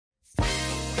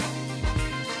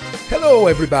Hello,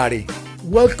 everybody.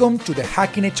 Welcome to the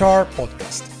Hacking HR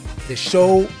podcast, the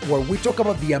show where we talk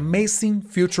about the amazing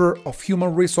future of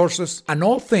human resources and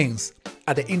all things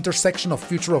at the intersection of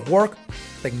future of work,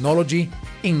 technology,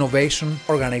 innovation,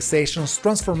 organizations,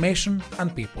 transformation,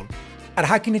 and people. At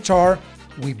Hacking HR,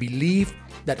 we believe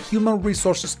that human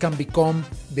resources can become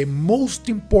the most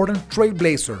important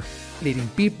trailblazer, leading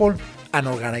people and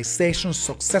organizations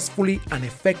successfully and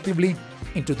effectively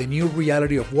into the new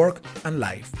reality of work and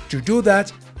life. To do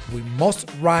that, we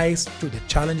must rise to the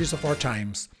challenges of our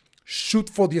times, shoot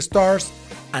for the stars,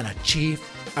 and achieve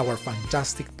our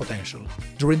fantastic potential.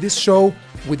 During this show,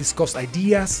 we discuss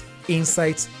ideas,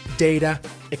 insights, data,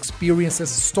 experiences,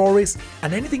 stories,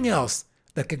 and anything else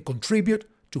that can contribute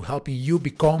to helping you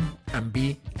become and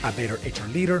be a better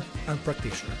HR leader and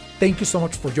practitioner. Thank you so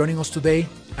much for joining us today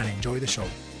and enjoy the show.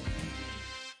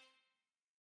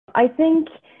 I think,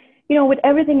 with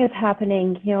everything that's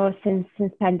happening, since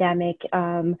pandemic,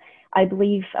 I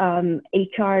believe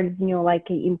HR's,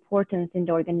 importance in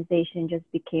the organization just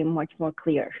became much more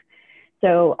clear.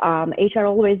 So HR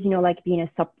always, being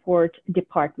a support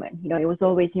department, it was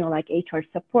always, HR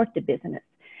support the business.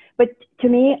 But to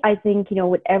me, I think,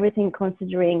 with everything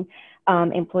considering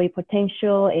employee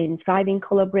potential and thriving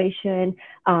collaboration,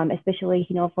 especially,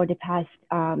 for the past,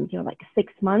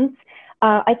 6 months,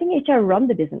 I think HR run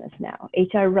the business now.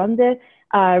 HR run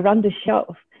the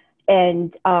show.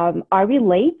 And are we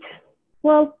late?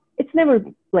 Well, it's never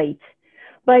late.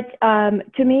 But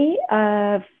to me,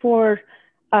 for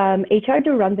HR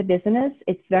to run the business,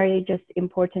 it's very just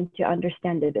important to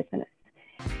understand the business.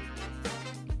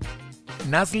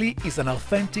 Nazli is an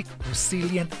authentic,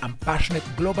 resilient, and passionate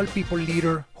global people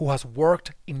leader who has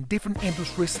worked in different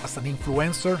industries as an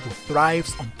influencer who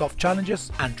thrives on tough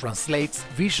challenges and translates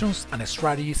visions and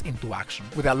strategies into action.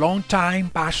 With a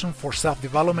long-time passion for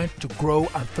self-development to grow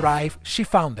and thrive, she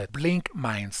founded Blink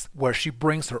Minds, where she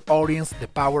brings her audience the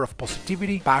power of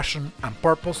positivity, passion, and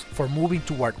purpose for moving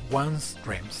toward one's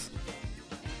dreams.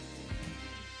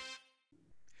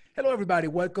 Hello, everybody.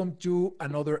 Welcome to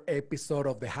another episode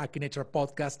of the Hacking HR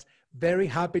podcast. Very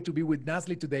happy to be with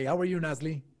Nazli today. How are you,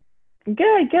 Nazli?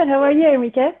 Good. How are you,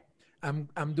 Enrique?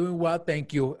 I'm doing well,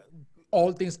 thank you.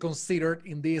 All things considered,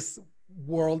 in this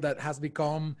world that has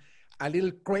become a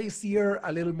little crazier,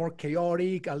 a little more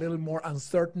chaotic, a little more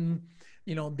uncertain,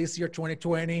 this year,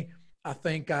 2020, I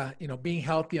think, being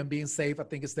healthy and being safe, I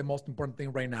think is the most important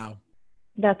thing right now.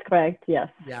 That's correct, yes.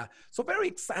 Yeah. So very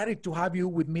excited to have you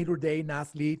with me today,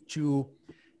 Nazli, to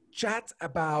chat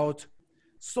about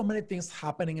so many things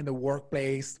happening in the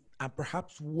workplace, and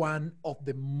perhaps one of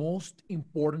the most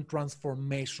important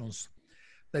transformations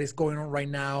that is going on right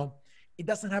now. It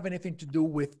doesn't have anything to do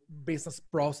with business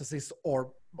processes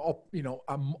or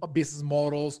business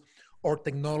models or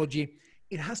technology.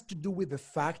 It has to do with the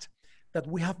fact that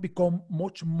we have become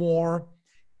much more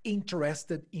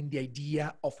interested in the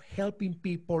idea of helping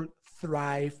people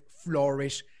thrive,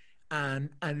 flourish, and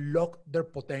unlock their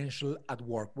potential at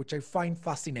work, which I find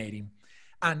fascinating.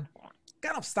 And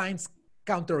kind of sounds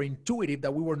counterintuitive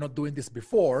that we were not doing this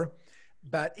before,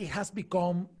 but it has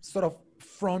become sort of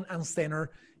front and center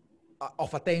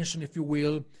of attention, if you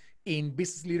will, in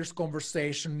business leaders'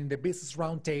 conversation, in the business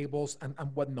roundtables,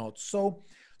 and whatnot. So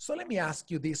let me ask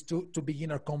you this to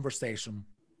begin our conversation.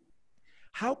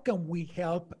 How can we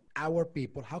help our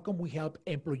people? How can we help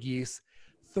employees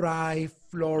thrive,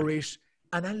 flourish,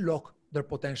 and unlock their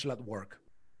potential at work?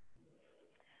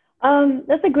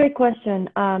 That's a great question,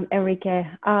 Enrique.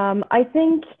 I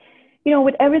think,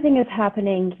 with everything that's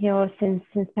happening,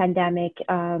 since pandemic,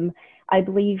 I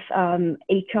believe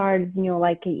HR's,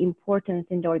 importance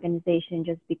in the organization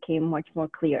just became much more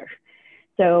clear.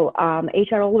 So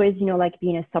HR always,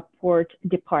 being a support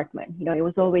department, it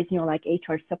was always,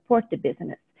 HR support the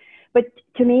business. But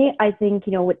to me, I think,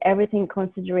 with everything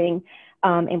considering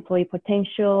employee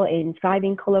potential and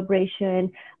thriving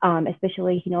collaboration,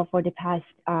 especially, for the past,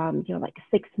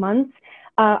 6 months,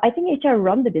 I think HR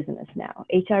run the business now.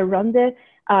 HR run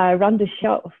the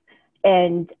show.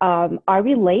 And are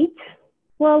we late?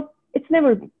 Well, it's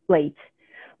never late.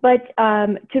 But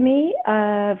to me,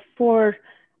 for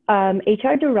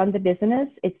HR to run the business,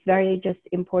 it's very just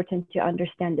important to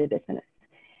understand the business.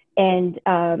 And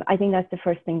I think that's the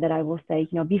first thing that I will say,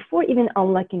 before even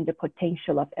unlocking the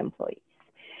potential of employees.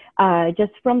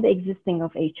 Just from the existing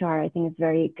of HR, I think it's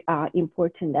very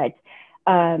important that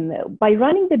by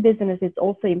running the business, it's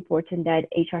also important that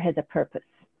HR has a purpose.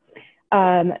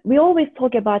 We always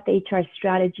talk about the HR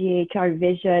strategy, HR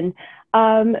vision,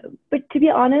 but to be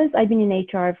honest, I've been in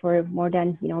HR for more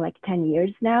than 10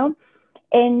 years now,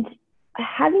 and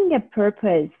having a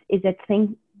purpose is a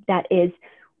thing that is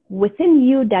within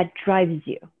you that drives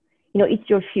you. It's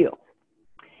your fuel.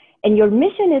 And your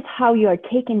mission is how you are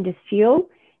taking this fuel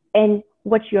and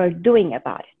what you are doing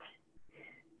about it.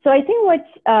 So I think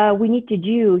what we need to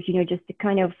do, just to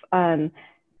kind of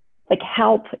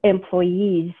help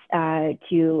employees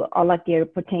to unlock their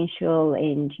potential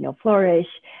and flourish.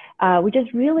 We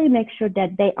just really make sure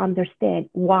that they understand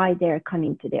why they're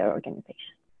coming to their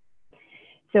organization.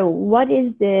 So what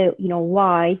is the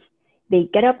why they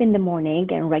get up in the morning,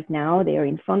 and right now they're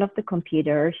in front of the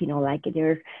computer,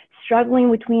 they're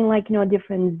struggling between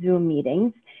different Zoom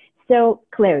meetings. So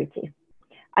clarity.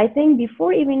 I think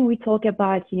before even we talk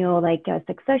about,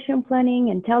 succession planning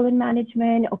and talent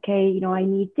management, okay, I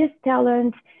need this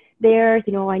talent there,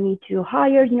 I need to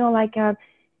hire,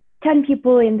 10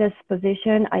 people in this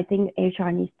position. I think HR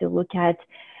needs to look at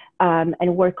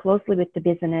and work closely with the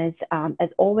business, as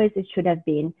always it should have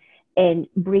been, and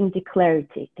bring the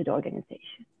clarity to the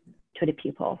organization, to the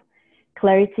people.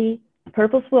 Clarity,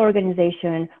 purposeful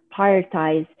organization,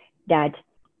 prioritize that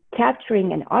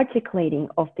capturing and articulating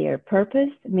of their purpose,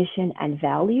 mission, and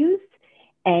values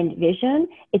and vision.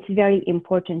 It's very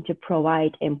important to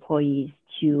provide employees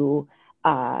to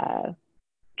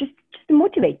just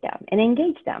motivate them and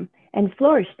engage them and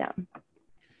flourish them.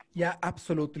 Yeah,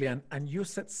 absolutely. And you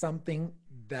said something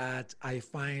that I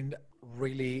find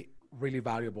really, really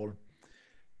valuable.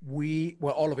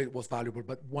 Well, all of it was valuable,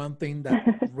 but one thing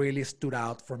that really stood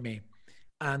out for me,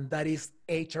 and that is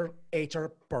HR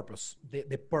purpose,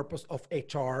 the purpose of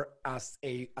HR as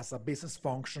a business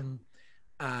function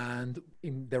and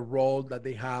in the role that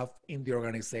they have in the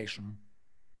organization.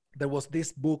 There was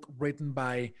this book written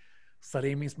by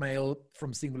Salim Ismail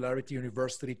from Singularity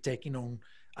University, taking on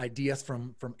ideas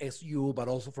from SU, but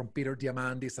also from Peter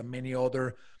Diamandis and many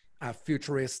other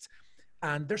futurists.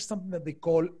 And there's something that they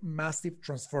call massive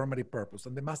transformative purpose.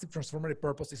 And the massive transformative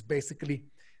purpose is basically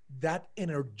that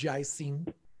energizing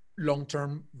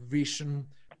long-term vision,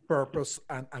 purpose,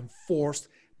 and force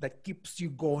that keeps you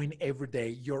going every day,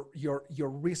 your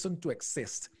reason to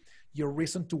exist, your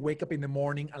reason to wake up in the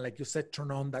morning and, like you said,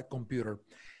 turn on that computer.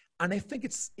 And I think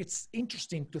it's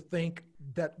interesting to think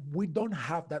that we don't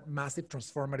have that massive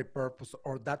transformative purpose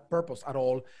or that purpose at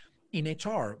all in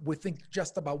HR. We think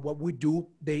just about what we do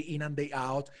day in and day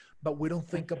out, but we don't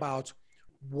think about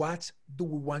what do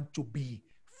we want to be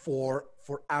for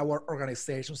our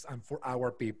organizations and for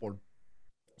our people.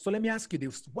 So let me ask you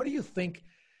this. What do you think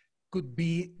could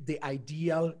be the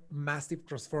ideal massive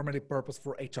transformative purpose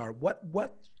for HR? What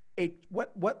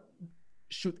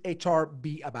should HR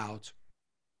be about?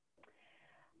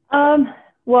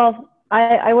 Well,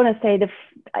 I want to say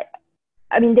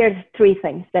I mean, there's three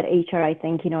things that HR, I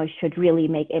think, should really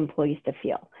make employees to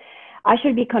feel. I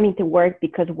should be coming to work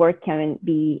because work can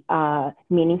be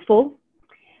meaningful,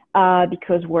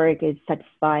 because work is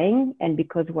satisfying, and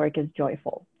because work is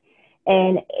joyful.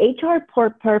 And HR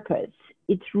purpose,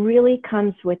 it really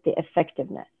comes with the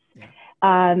effectiveness.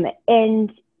 Yeah.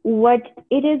 And what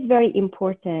it is very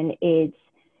important is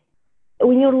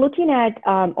when you're looking at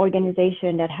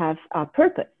organizations that have a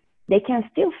purpose, they can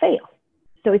still fail.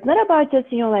 So it's not about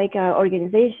just, like an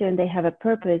organization, they have a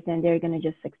purpose and they're going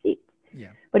to just succeed. Yeah.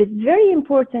 But it's very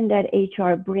important that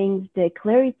HR brings the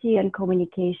clarity and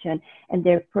communication, and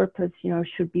their purpose,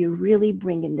 should be really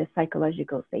bringing the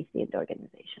psychological safety in the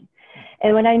organization.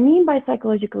 And what I mean by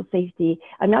psychological safety,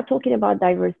 I'm not talking about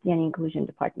diversity and inclusion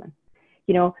department.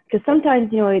 Because sometimes,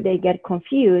 they get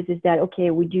confused is that, okay,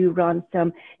 we do run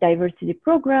some diversity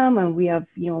program and we have,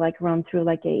 run through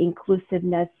a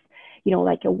inclusiveness,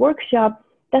 a workshop.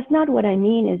 That's not what I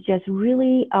mean. It's just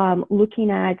really looking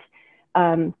at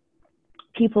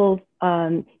people's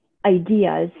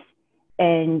ideas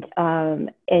and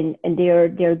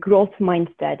their growth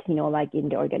mindset, in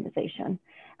the organization.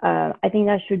 I think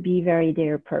that should be very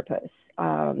their purpose.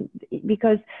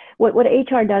 Because what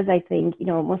HR does, I think,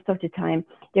 most of the time,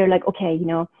 they're like, okay,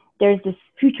 there's this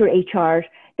future HR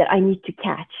that I need to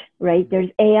catch, right? There's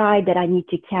AI that I need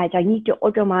to catch. I need to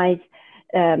automate,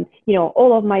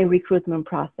 all of my recruitment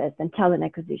process and talent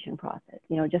acquisition process,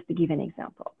 just to give an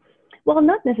example. Well,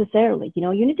 not necessarily.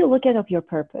 You need to look at your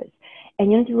purpose,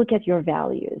 and you need to look at your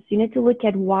values. You need to look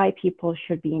at why people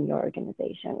should be in your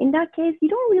organization. In that case, you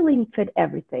don't really fit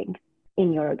everything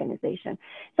in your organization.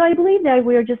 So I believe that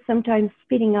we're just sometimes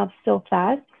speeding up so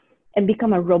fast and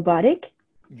become a robotic,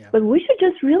 but we should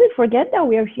just really forget that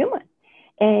we are human.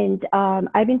 And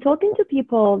I've been talking to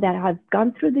people that have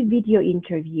gone through the video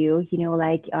interview,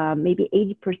 maybe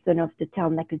 80% of the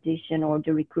talent acquisition or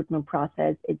the recruitment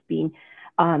process is being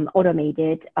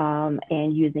automated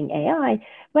and using AI.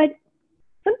 But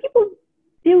some people,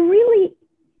 they really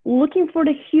looking for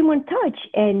the human touch,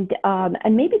 and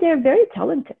maybe they're very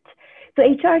talented. So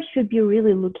HR should be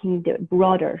really looking the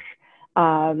broader,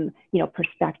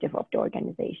 perspective of the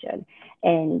organization,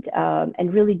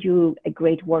 and really do a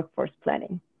great workforce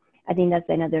planning. I think that's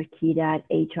another key, that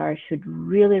HR should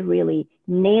really, really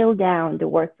nail down the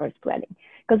workforce planning.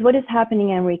 Because what is happening,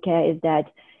 Enrique, is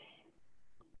that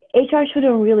HR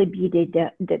shouldn't really be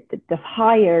the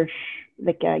hire,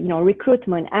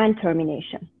 recruitment and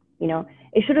termination.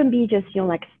 It shouldn't be just,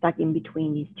 like stuck in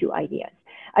between these two ideas.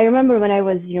 I remember when I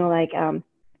was,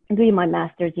 doing my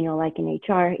master's, like in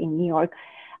HR in New York,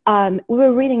 we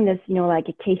were reading this, like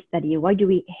a case study. Why do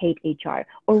we hate HR?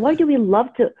 Or why do we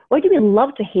love to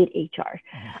hate HR?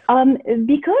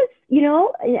 Because,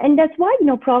 and that's why,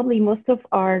 probably most of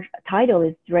our title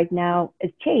is right now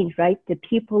is changed, right? The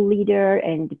people leader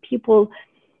and the people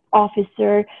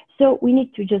officer. So we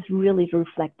need to just really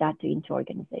reflect that into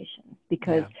organizations,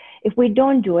 because if we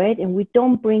don't do it and we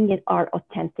don't bring in our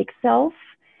authentic self,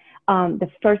 the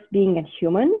first being a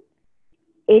human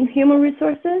in human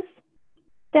resources,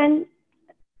 then,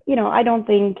 I don't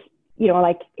think,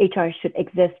 like HR should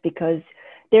exist, because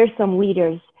there's some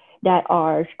leaders that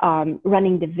are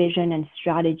running the vision and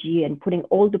strategy and putting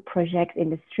all the projects in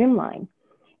the streamline.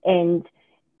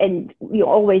 And we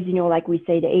always, like we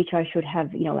say, the HR should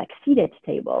have, like seat at the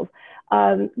table.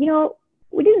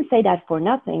 We didn't say that for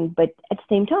nothing, but at the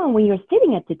same time, when you're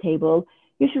sitting at the table,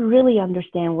 you should really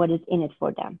understand what is in it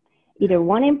for them, either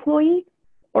one employee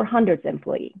or hundreds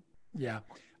employee. Yeah.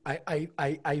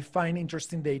 I find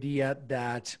interesting the idea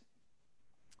that,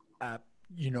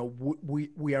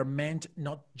 we are meant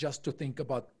not just to think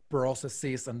about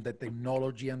processes and the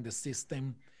technology and the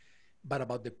system, but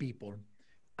about the people.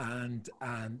 And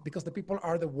because the people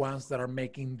are the ones that are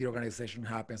making the organization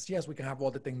happen. Yes, we can have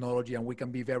all the technology and we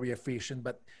can be very efficient,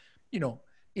 but,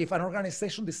 if an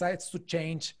organization decides to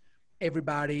change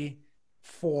everybody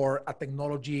for a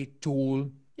technology tool,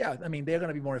 yeah, I mean, they're going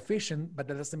to be more efficient, but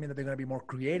that doesn't mean that they're going to be more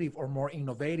creative or more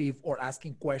innovative or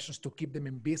asking questions to keep them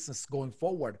in business going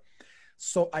forward.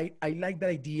 So I like that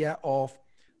idea of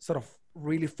sort of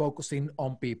really focusing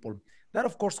on people. That,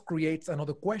 of course, creates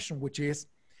another question, which is,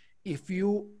 if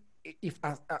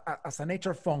as an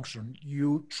HR function,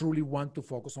 you truly want to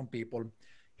focus on people,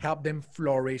 help them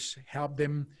flourish, help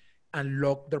them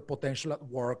unlock their potential at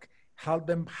work, help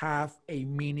them have a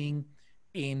meaning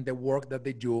in the work that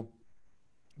they do,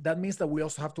 that means that we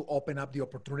also have to open up the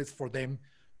opportunities for them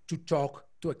to talk,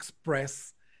 to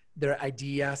express their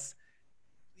ideas,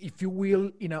 if you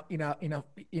will,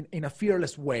 in a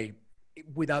fearless way,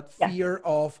 without fear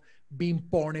of being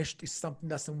punished if something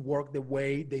doesn't work the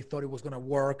way they thought it was going to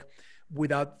work,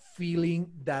 without feeling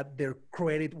that their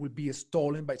credit will be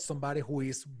stolen by somebody who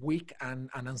is weak and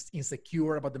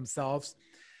insecure about themselves.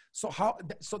 So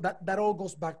that all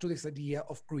goes back to this idea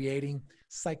of creating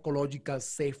psychological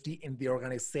safety in the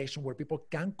organization, where people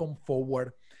can come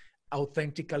forward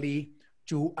authentically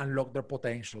to unlock their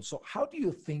potential. So what do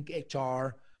you think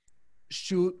HR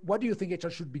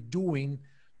should be doing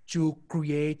to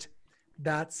create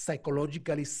that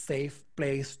psychologically safe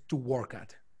place to work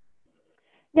at?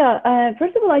 Yeah,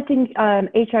 first of all, I think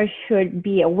HR should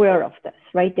be aware of this,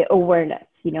 right? The awareness.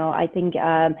 I think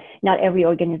not every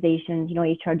organization,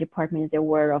 HR department is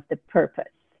aware of the purpose.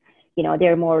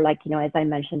 They're more like, as I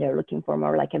mentioned, they're looking for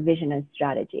more like a vision and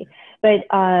strategy. But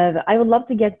I would love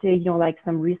to get to, like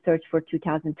some research for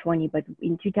 2020, but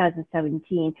in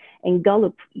 2017, and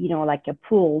Gallup, like a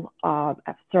pool a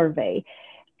survey,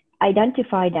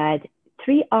 identified that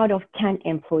 3 out of 10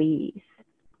 employees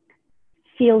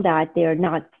feel that they're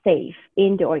not safe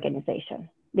in the organization.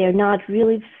 They're not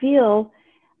really feel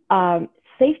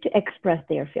safe to express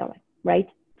their feeling, right?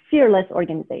 Fearless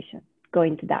organization,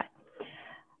 going to that.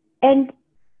 And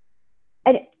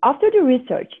after the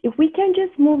research, if we can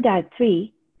just move that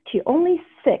 3 to only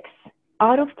 6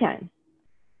 out of 10,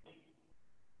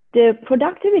 the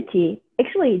productivity,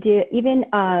 actually,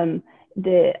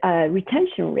 the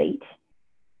retention rate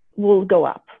will go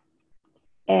up,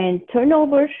 and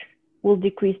turnover will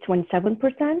decrease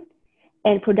 27%,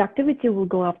 and productivity will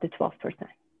go up to 12%.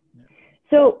 Yeah.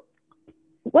 So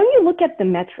when you look at the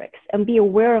metrics and be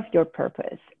aware of your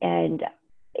purpose, and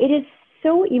it is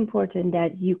so important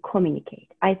that you communicate.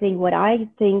 I think what I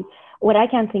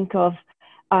can think of,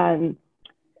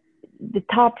 the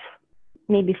top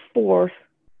maybe 4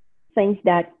 things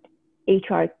that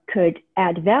HR could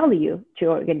add value to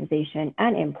organization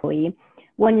and employee.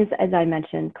 One is, as I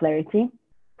mentioned, clarity.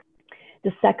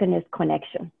 The second is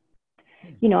connection.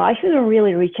 I shouldn't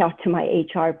really reach out to my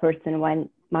HR person when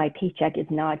my paycheck is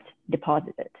not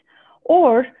deposited.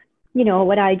 Or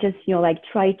what I just, like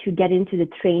try to get into the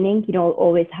training,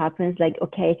 always happens like,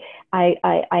 okay,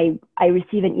 I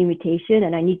receive an invitation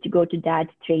and I need to go to that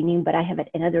training, but I have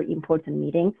another important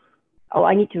meeting. Oh,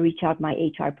 I need to reach out my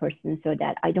HR person so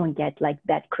that I don't get like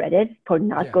bad credit for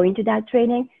not Yeah. going to that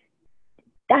training.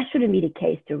 That shouldn't be the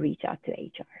case to reach out to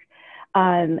HR.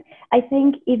 I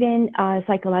think even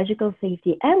psychological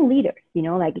safety and leaders,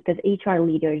 like because HR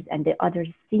leaders and the other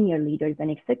senior leaders and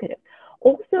executives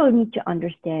also need to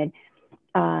understand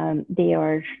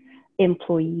their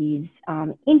employees'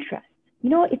 interests.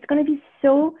 It's going to be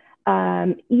so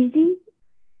easy,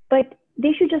 but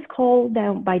they should just call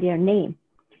them by their name.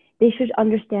 They should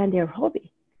understand their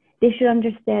hobby. They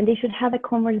should have a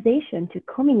conversation to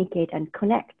communicate and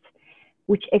connect,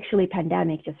 which actually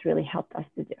pandemic just really helped us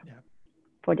to do Yeah.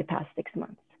 for the past 6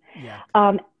 months. Yeah.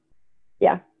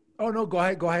 Yeah. Oh no, go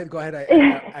ahead, go ahead, go ahead.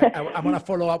 I'm gonna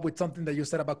follow up with something that you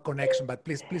said about connection, but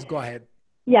please go ahead.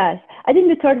 Yes. I think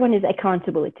the third one is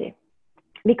accountability,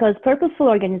 because purposeful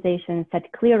organizations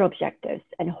set clear objectives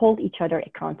and hold each other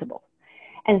accountable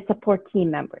and support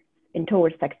team members in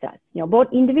towards success, both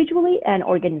individually and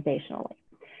organizationally.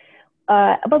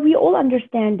 But we all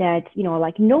understand that,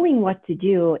 like knowing what to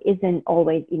do isn't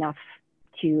always enough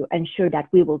to ensure that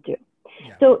we will do.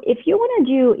 Yeah. So if you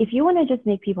want to just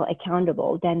make people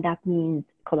accountable, then that means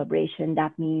collaboration,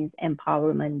 that means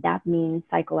empowerment, that means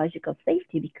psychological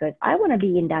safety, because I want to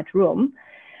be in that room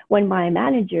when my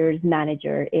manager's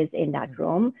manager is in that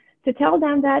room to tell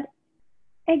them that,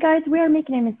 hey guys, we are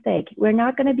making a mistake. We're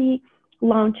not going to be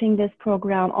launching this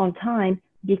program on time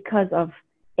because of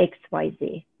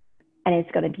XYZ. And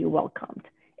it's going to be welcomed.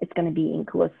 It's going to be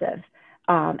inclusive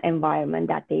environment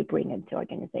that they bring into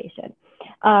organization.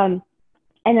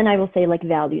 And then I will say like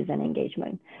values and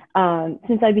engagement.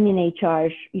 Since I've been in HR,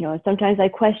 sometimes I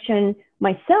question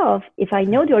myself if I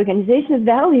know the organization's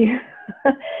value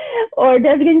or the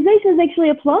organization is actually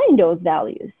applying those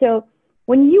values. So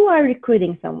when you are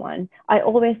recruiting someone, I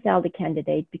always tell the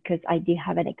candidate, because I do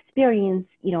have an experience,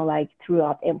 like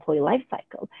throughout employee life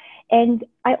cycle. And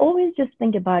I always just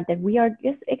think about that we are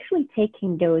just actually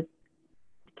taking those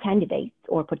candidates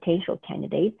or potential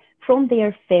candidates from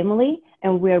their family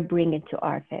and we're bringing to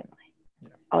our family. Yeah.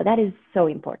 Oh, that is so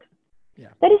important. Yeah.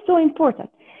 That is so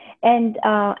important. And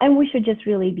we should just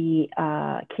really be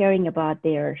caring about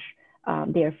their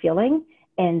feeling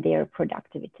and their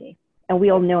productivity. And we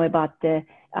all know about the,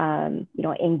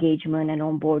 engagement and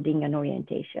onboarding and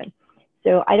orientation.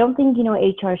 So I don't think,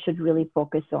 HR should really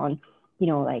focus on,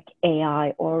 like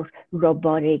AI or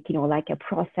robotic, like a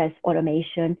process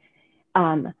automation.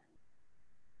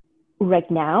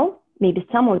 Right now, maybe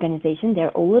some organizations, they're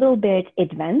a little bit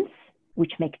advanced,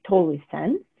 which makes totally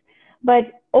sense.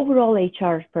 But overall,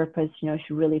 HR's purpose,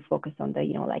 should really focus on the,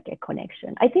 like a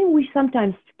connection. I think we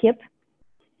sometimes skip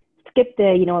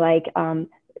the,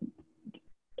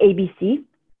 ABC,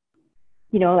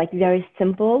 like very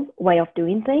simple way of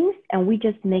doing things. And we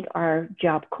just make our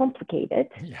job complicated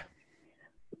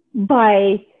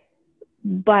by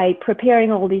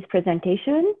preparing all these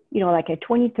presentations, like a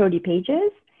 20, 30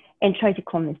 pages and try to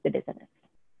convince the business.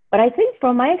 But I think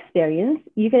from my experience,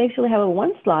 you can actually have a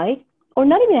one slide or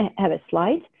not even have a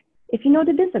slide if you know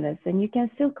the business and you can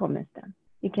still convince them.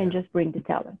 You can just bring the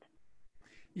talent.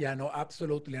 Yeah, no,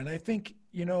 absolutely. And I think,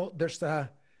 there's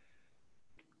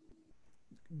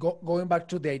going back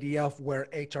to the idea of where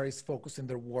HR is focusing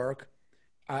their work,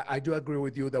 I do agree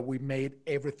with you that we made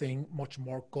everything much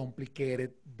more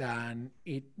complicated than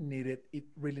it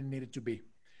really needed to be.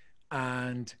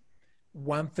 And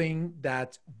one thing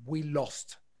that we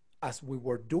lost as we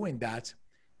were doing that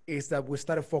is that we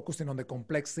started focusing on the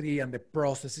complexity and the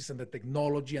processes and the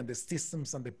technology and the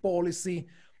systems and the policy,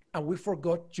 and we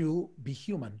forgot to be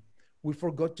human. We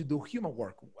forgot to do human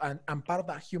work. And part of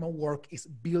that human work is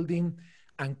building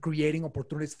and creating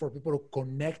opportunities for people to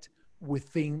connect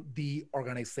within the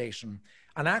organization.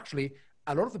 And actually,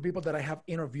 a lot of the people that I have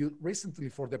interviewed recently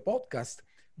for the podcast,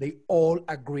 they all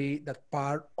agree that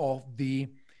part of the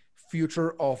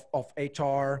future of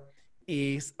HR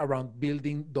is around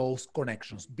building those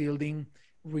connections, building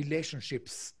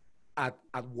relationships at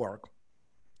work.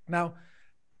 Now,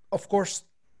 of course,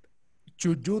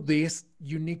 to do this,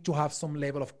 you need to have some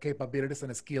level of capabilities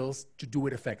and skills to do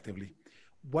it effectively.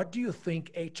 What do you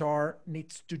think HR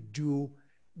needs to do?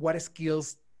 What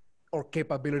skills or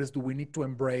capabilities do we need to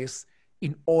embrace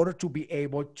in order to be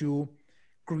able to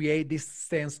create this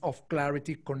sense of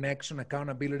clarity, connection,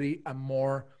 accountability, and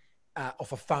more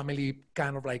of a family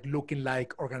kind of like looking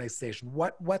like organization?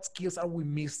 What skills are we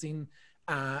missing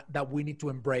that we need to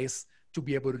embrace to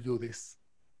be able to do this?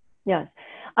 Yes,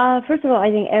 First of all,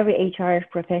 I think every HR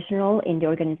professional in the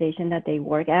organization that they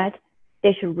work at,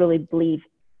 they should really believe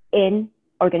in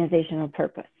organizational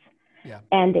purpose Yeah.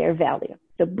 and their value.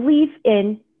 So believe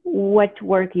in what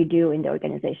work you do in the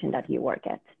organization that you work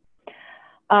at.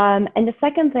 And the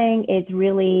second thing is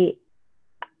really,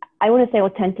 I want to say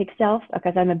authentic self,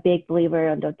 because I'm a big believer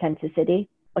in authenticity,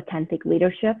 authentic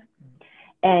leadership.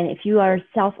 And if you are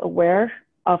self-aware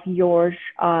of your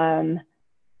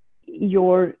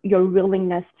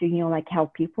willingness to, like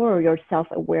help people, or you're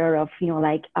self-aware of,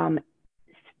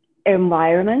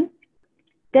 environment,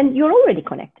 then you're already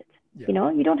connected. Yeah.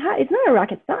 You don't have, it's not a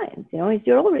rocket science,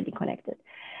 you're already connected.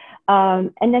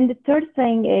 And then the third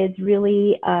thing is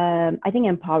really, I think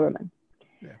empowerment.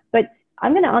 Yeah. But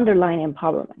I'm going to underline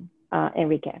empowerment,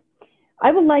 Enrique.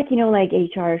 I would like, like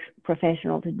HR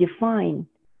professional to define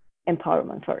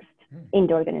empowerment first in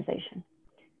the organization.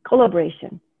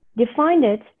 Collaboration, define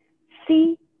it,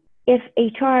 see if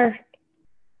HR,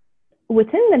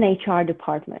 within the HR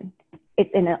department, it's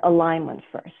in alignment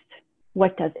first.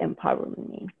 What does empowerment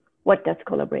mean? What does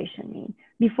collaboration mean?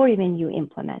 Before even you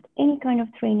implement any kind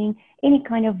of training, any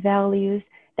kind of values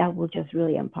that will just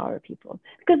really empower people.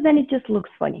 Because then it just looks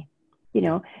funny,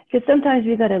 because sometimes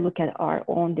we got to look at our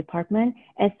own department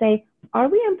and say, are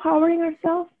we empowering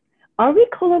ourselves? Are we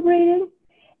collaborating?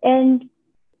 And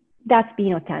that's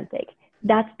being authentic.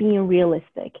 That's being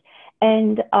realistic.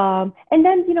 And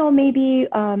then, maybe,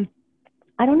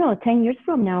 I don't know, 10 years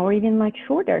from now, or even like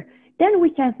shorter, then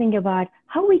we can think about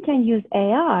how we can use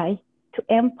AI to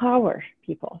empower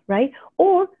people, right?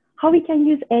 Or how we can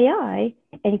use AI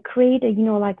and create a,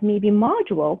 maybe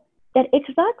module that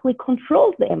exactly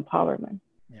controls the empowerment.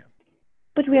 Yeah.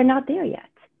 But we are not there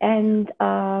yet. And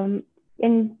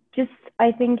just,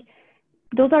 I think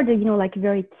those are the,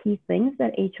 very key things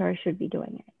that HR should be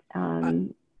doing it.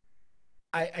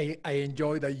 I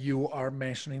enjoy that you are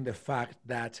mentioning the fact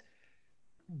that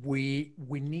we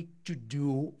need to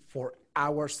do for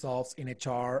ourselves in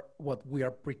HR what we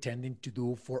are pretending to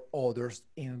do for others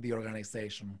in the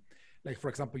organization. Like, for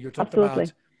example, you talked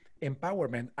about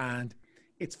empowerment, and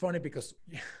it's funny because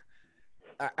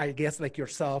I guess like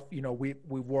yourself, we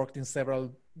worked in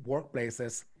several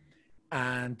workplaces,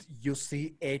 and you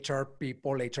see HR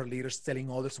people, HR leaders telling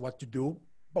others what to do,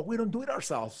 but we don't do it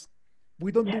ourselves.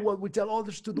 We don't do what we tell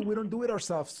others to do. We don't do it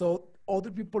ourselves. So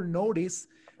other people notice,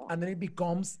 and then it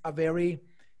becomes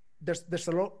there's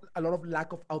a lot of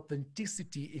lack of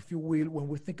authenticity, if you will, when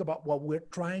we think about what we're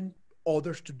trying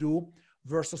others to do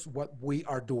versus what we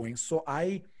are doing. So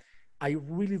I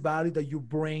really value that you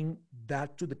bring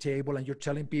that to the table, and you're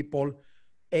telling people,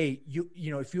 hey,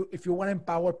 if you want to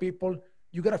empower people,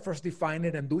 you got to first define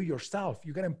it and do it yourself.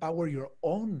 You got to empower your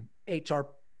own HR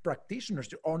practitioners,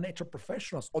 your own HR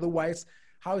professionals. Otherwise,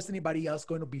 how is anybody else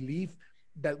going to believe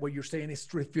that what you're saying is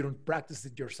true if you don't practice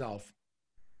it yourself?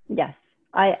 Yes,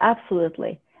 I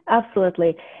absolutely.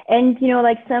 And,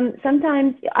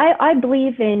 sometimes I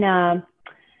believe in,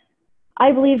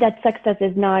 I believe that success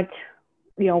is not,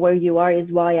 where you are, is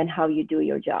why and how you do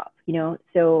your job,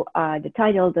 so the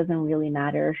title doesn't really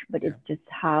matter, but it's just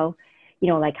how,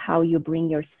 how you bring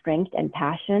your strength and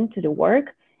passion to the work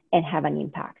and have an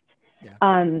impact. Yeah.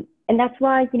 And that's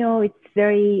why, it's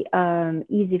very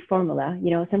easy formula.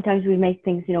 Sometimes we make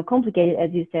things, complicated,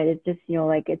 as you said. It's just,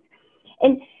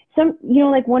 and some,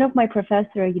 one of my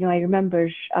professor, I remember,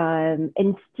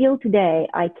 and still today,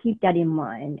 I keep that in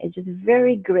mind. It's just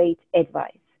very great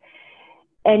advice.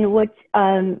 And what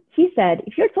he said,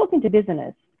 if you're talking to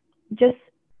business,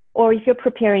 or if you're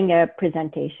preparing a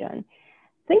presentation,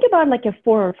 think about like a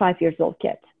 4 or 5 years old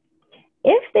kid.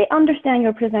 If they understand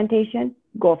your presentation,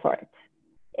 go for it.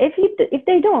 If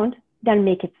they don't, then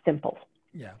make it simple.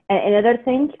 Yeah. And another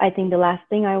thing, I think the last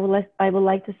thing I would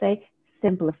like to say,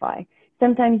 simplify.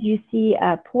 Sometimes you see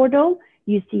a portal,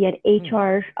 you see an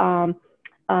HR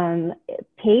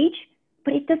page,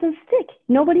 but it doesn't stick.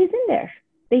 Nobody's in there.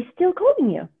 They still calling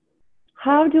you.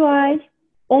 How do I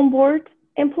onboard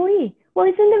employee? Well,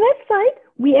 it's in the website.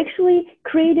 We actually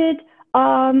created,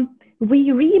 we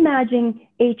reimagined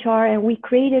HR, and we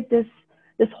created this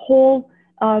whole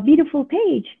beautiful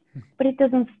page, but it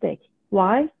doesn't stick.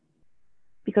 Why?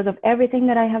 Because of everything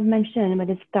that I have mentioned, but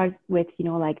it starts with,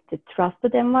 the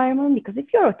trusted environment. Because if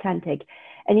you're authentic,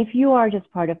 and if you are just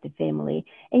part of the family,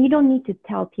 and you don't need to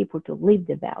tell people to live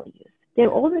the values, they're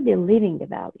already living the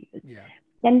values. Yeah.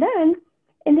 And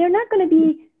they're not going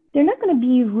to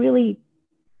be really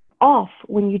off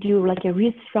when you do like a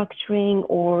restructuring,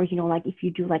 or like if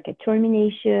you do like a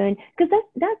termination, because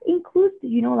that includes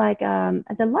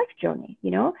as a life journey,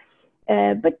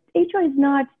 but HR is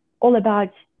not all about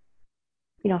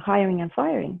hiring and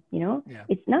firing. Yeah.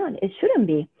 It's not. It shouldn't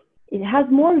be. It has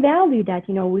more value that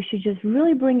we should just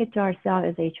really bring it to ourselves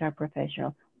as HR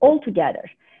professionals all together.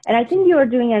 And I think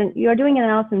Absolutely. you're doing an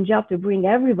awesome job to bring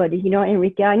everybody.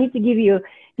 Enrique, I need to give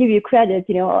you credit.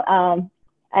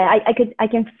 I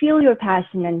can feel your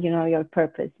passion and your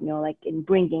purpose. Like in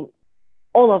bringing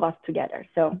all of us together.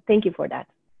 So thank you for that.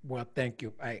 Well, thank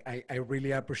you. I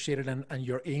really appreciate it. And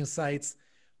your insights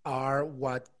are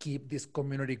what keep this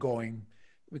community going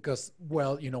because,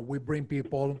 well, we bring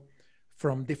people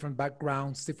from different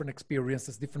backgrounds, different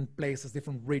experiences, different places,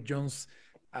 different regions,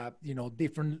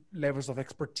 different levels of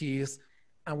expertise.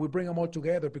 And we bring them all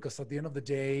together because at the end of the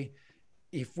day,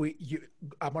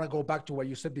 I want to go back to what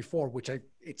you said before,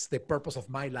 it's the purpose of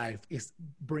my life is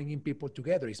bringing people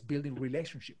together, is building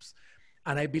relationships.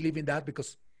 And I believe in that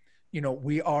because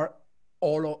we are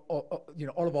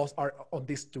all of us are on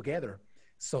this together.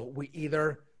 So we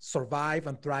either survive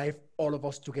and thrive, all of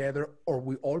us together, or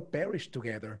we all perish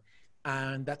together.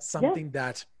 And that's Yeah. something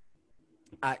that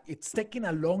it's taking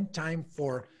a long time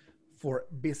for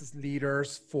business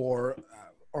leaders, for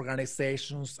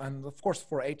organizations, and of course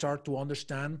for HR to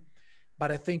understand.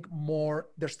 But I think more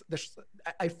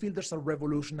I feel there's a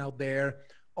revolution out there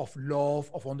of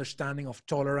love, of understanding, of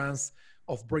tolerance,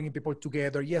 of bringing people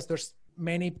together. Yes, there's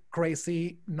many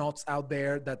crazy nuts out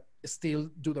there that still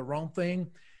do the wrong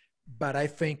thing, but I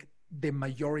think the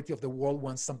majority of the world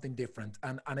wants something different,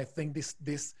 and I think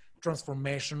this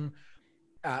transformation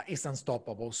is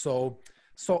unstoppable. So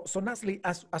Nazli,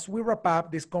 as we wrap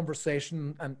up this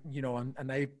conversation,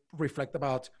 and I reflect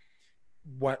about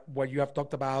what you have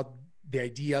talked about, the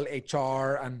ideal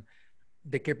HR and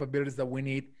the capabilities that we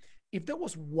need. If there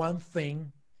was one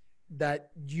thing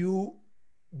that you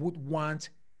would want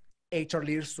HR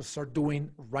leaders to start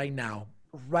doing right now,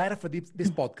 right after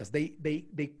this podcast,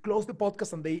 they close the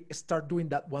podcast and they start doing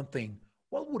that one thing,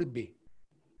 what would it be?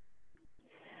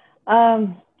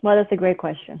 Well, that's a great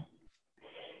question.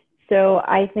 So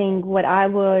I think I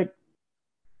will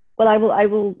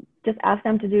just ask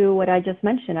them to do what I just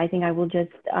mentioned. I think I will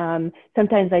just,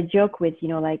 sometimes I joke with,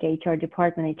 like HR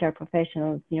department, HR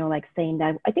professionals, like saying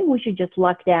that I think we should just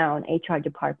lock down HR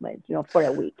department, for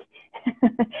a week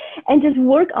and just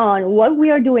work on what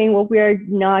we are doing, what we are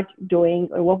not doing,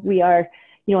 or what we are,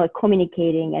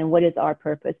 communicating and what is our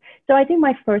purpose. So I think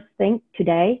my first thing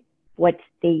today, what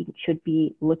they should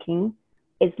be looking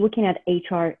at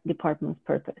HR department's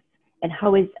purpose and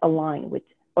how it's aligned with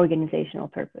organizational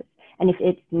purpose. And if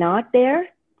it's not there,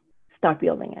 start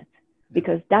building it,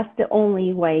 because that's the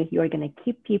only way you're going to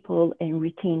keep people and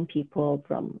retain people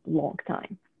from long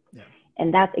time. Yeah,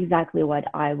 And that's exactly what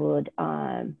I would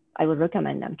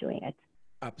recommend them doing it.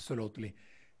 absolutely.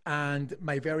 And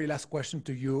my very last question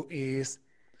to you is,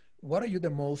 what are you the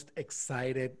most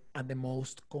excited and the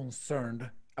most concerned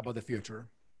about the future?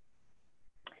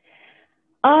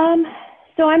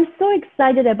 So I'm so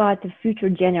excited about the future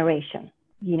generation.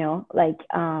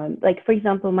 Like for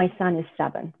example, my son is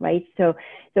 7, right? So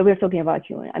we're talking about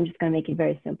human. I'm just gonna make it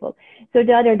very simple. So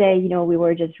the other day, we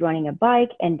were just running a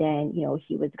bike, and then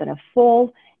he was gonna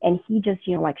fall, and he just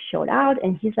like showed out,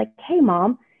 and he's like, "Hey,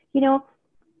 mom,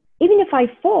 even if I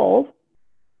fall,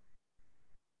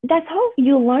 that's how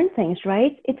you learn things,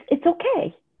 right? It's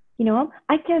okay.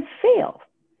 I can fail."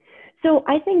 So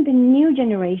I think the new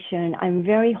generation, I'm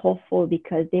very hopeful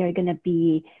because they are going to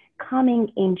be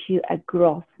coming into a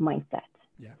growth mindset.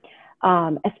 Yeah,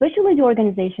 Especially the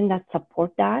organization that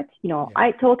support that. yeah, I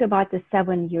talk about the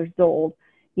 7 years old,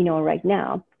 right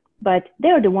now, but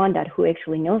they're the one that who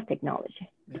actually knows technology.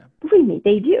 yeah, Believe me,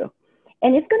 they do.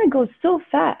 And it's going to go so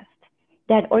fast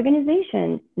that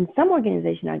some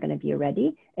organizations are going to be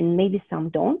ready and maybe some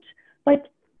don't. But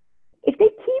if they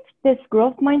keep this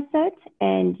growth mindset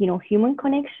and human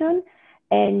connection,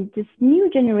 and this new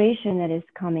generation that is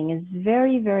coming is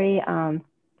very, very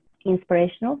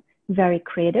inspirational, very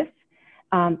creative,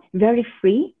 very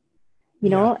free,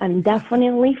 yeah, and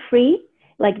definitely free.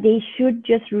 Like they should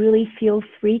just really feel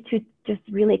free to just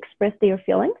really express their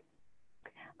feelings.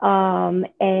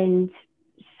 And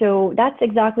so that's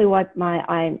exactly what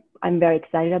I'm very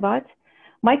excited about.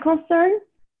 My concern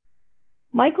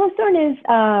is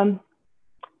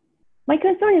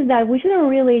that we shouldn't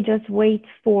really just wait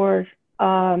for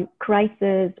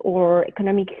crisis or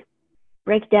economic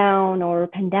breakdown or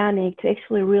pandemic to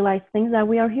actually realize things that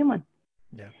we are human.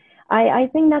 yeah, I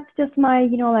think that's just my,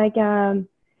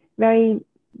 very,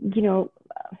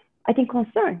 I think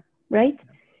concern, right?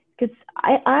 Because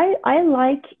I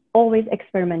like always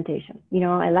experimentation.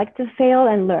 I like to fail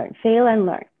and learn.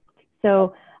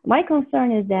 So my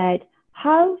concern is that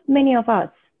how many of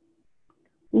us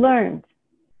learned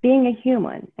being a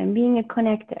human and being a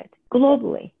connected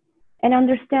globally and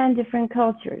understand different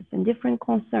cultures and different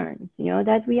concerns,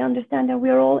 that we understand that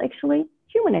we're all actually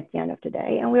human at the end of the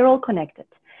day and we're all connected.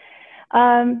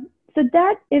 So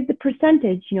that is the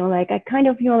percentage, like I kind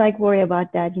of, like worry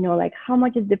about that, like how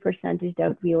much is the percentage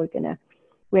that we're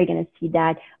gonna see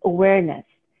that awareness,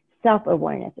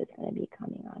 self-awareness is gonna be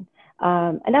coming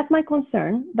on. And that's my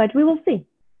concern, but we will see.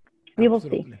 We will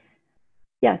see.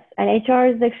 Yes, and HR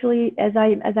is actually, as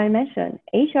I mentioned,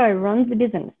 HR runs the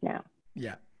business now.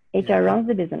 Yeah. HR runs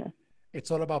the business.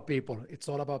 It's all about people. It's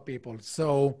all about people.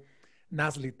 So,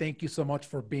 Nazli, thank you so much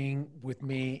for being with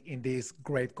me in this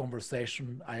great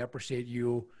conversation. I appreciate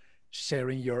you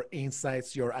sharing your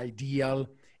insights, your ideal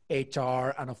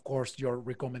HR, and of course, your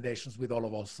recommendations with all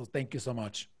of us. So thank you so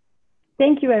much.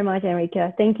 Thank you very much,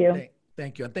 Enrique. Thank you.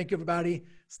 Thank you. And thank you, everybody.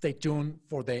 Stay tuned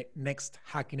for the next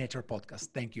Hacking HR podcast.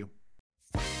 Thank you.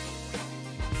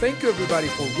 Thank you, everybody,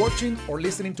 for watching or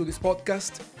listening to this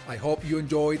podcast. I hope you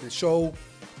enjoyed the show.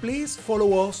 Please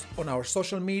follow us on our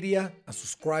social media and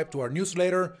subscribe to our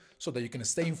newsletter so that you can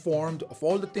stay informed of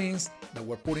all the things that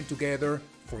we're putting together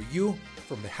for you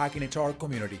from the Hacking HR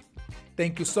community.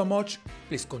 Thank you so much.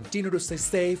 Please continue to stay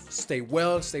safe, stay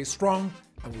well, stay strong,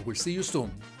 and we will see you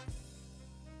soon.